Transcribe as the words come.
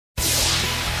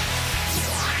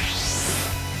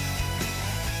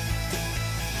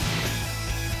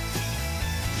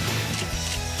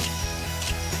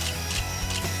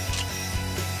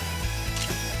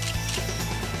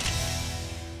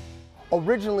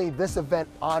Originally, this event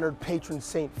honored patron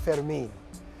Saint Fermin,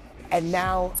 and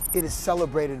now it is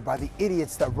celebrated by the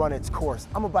idiots that run its course.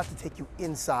 I'm about to take you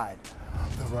inside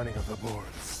the running of the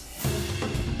bulls.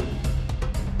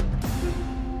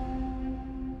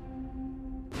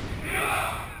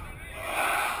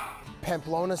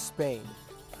 Pamplona, Spain.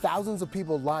 Thousands of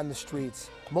people line the streets,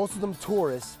 most of them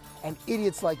tourists, and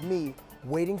idiots like me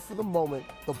waiting for the moment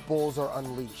the bulls are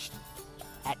unleashed.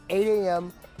 At 8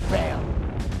 a.m.,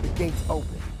 bam, the gates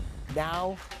open.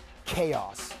 Now,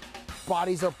 chaos.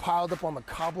 Bodies are piled up on the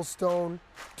cobblestone,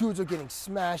 dudes are getting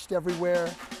smashed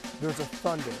everywhere. There's a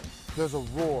thunder, there's a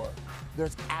roar,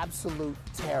 there's absolute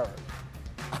terror.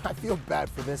 I feel bad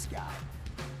for this guy.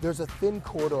 There's a thin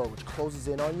corridor which closes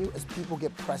in on you as people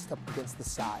get pressed up against the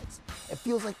sides. It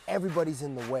feels like everybody's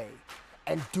in the way,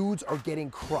 and dudes are getting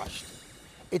crushed.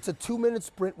 It's a 2-minute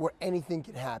sprint where anything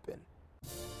can happen.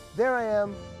 There I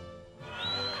am,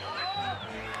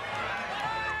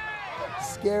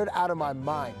 scared out of my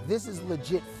mind. This is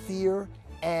legit fear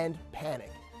and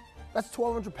panic. That's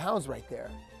 1,200 pounds right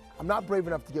there. I'm not brave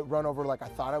enough to get run over like I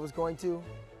thought I was going to.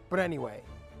 But anyway,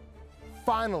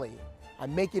 finally, I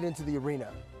make it into the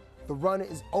arena. The run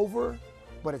is over,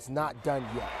 but it's not done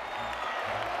yet.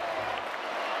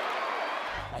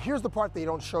 Now here's the part they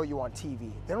don't show you on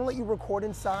TV. They don't let you record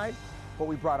inside, but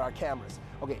we brought our cameras.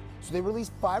 Okay, so they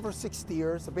released 5 or 6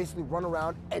 steers to basically run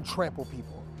around and trample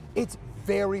people. It's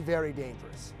very, very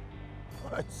dangerous.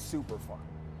 It's super fun.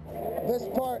 This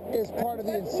part is part of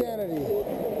the insanity.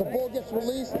 The bull gets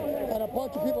released and a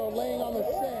bunch of people are laying on the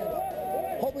sand,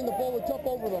 hoping the bull would jump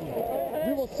over them.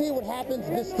 We will see what happens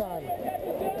this time.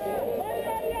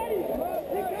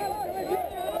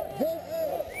 This,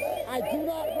 I do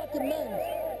not recommend.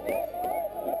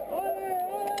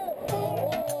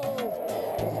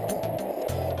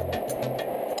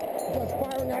 It goes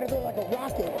firing out of there like a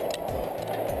rocket.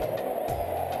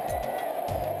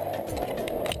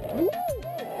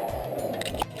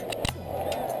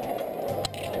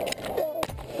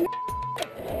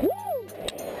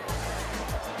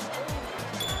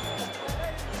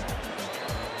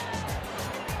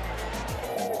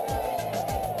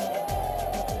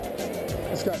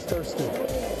 This guy's thirsty.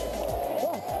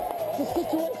 Oh, the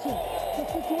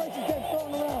situation's getting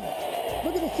thrown around.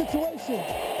 Look at the situation.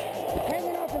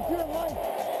 Hanging out for dear life.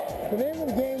 The name of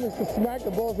the game is to smack the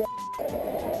bull's ass.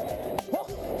 Oh,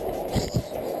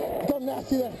 look how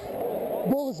nasty that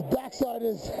bull's backside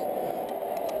is.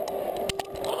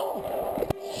 Oh,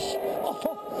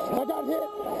 I got hit.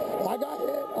 Oh,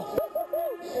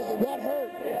 that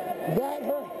hurt.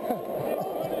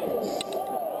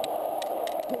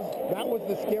 That was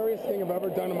the scariest thing I've ever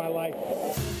done in my life.